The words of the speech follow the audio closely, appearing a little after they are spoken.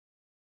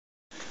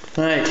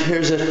Right,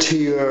 here's a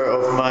tour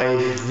of my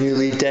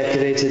newly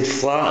decorated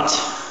flat.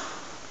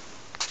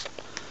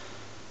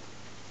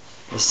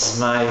 This is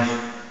my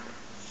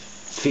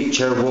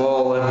feature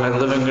wall in my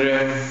living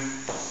room.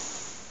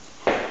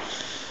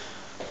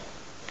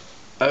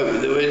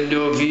 Out the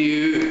window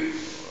view.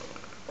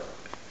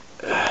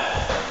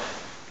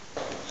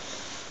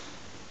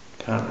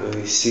 Can't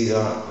really see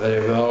that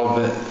very well,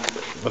 but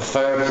the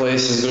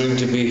fireplace is going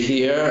to be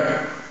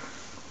here.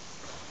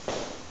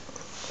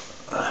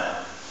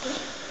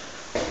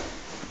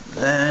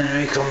 Then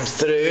we come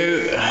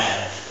through.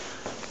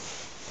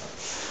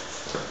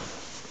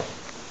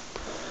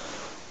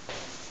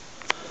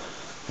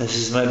 This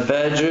is my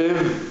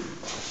bedroom.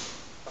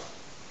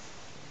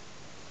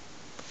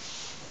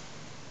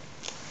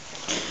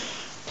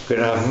 We're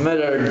gonna have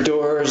mirrored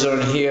doors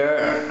on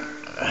here.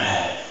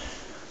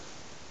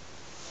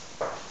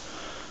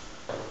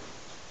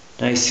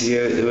 Nice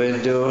view out the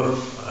window.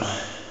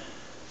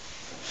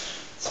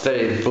 It's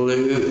very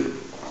blue.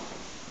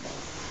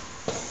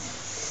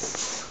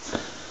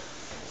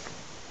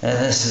 And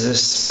this is a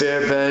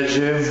spare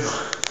bedroom.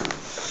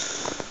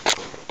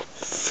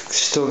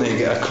 Still need to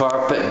get a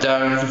carpet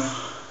down.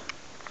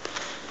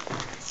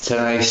 It's a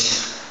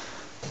nice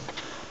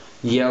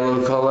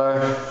yellow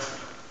colour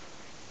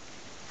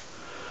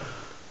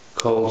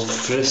called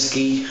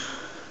Frisky.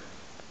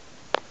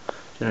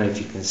 Don't know if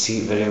you can see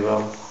it very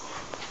well.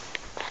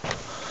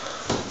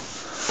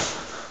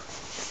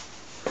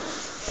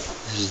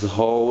 This is the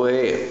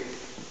hallway.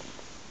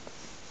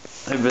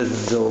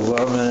 Everything's all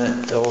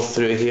laminate all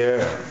through here.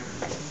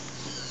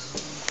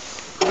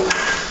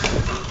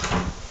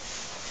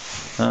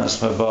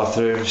 That's my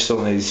bathroom,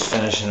 still needs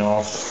finishing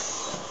off.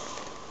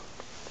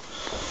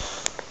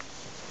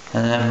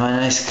 And then my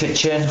nice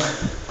kitchen.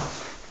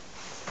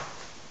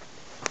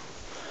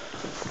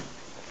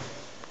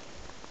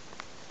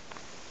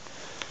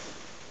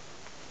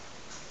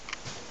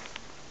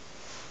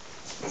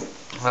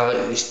 I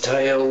like these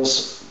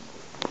tiles.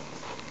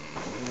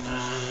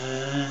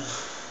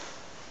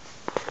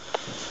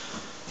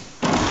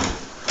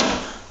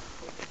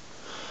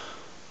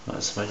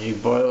 That's my new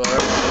boiler.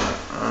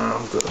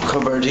 I've got a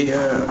cupboard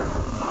here.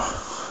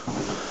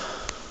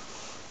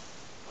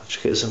 Let's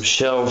get some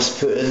shelves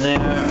put in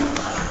there.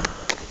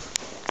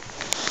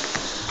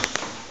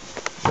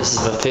 This is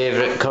my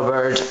favourite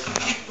cupboard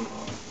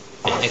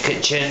in the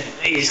kitchen.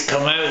 These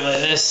come out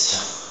like this.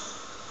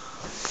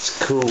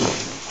 It's cool.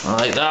 I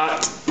like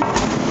that.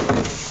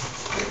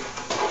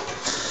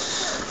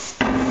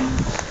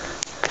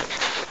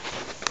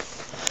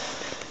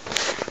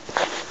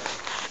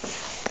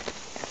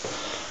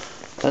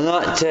 And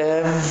that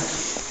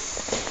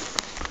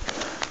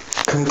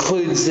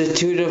concludes the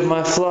tour of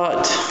my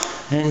flat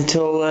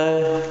until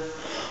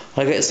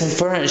I get some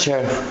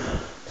furniture.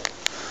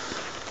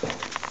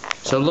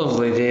 It's a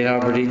lovely day in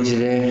Aberdeen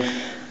today.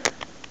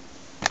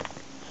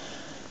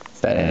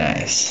 Very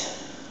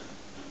nice.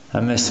 I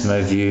miss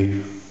my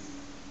view.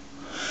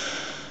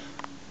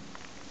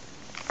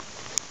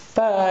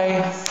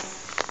 Bye.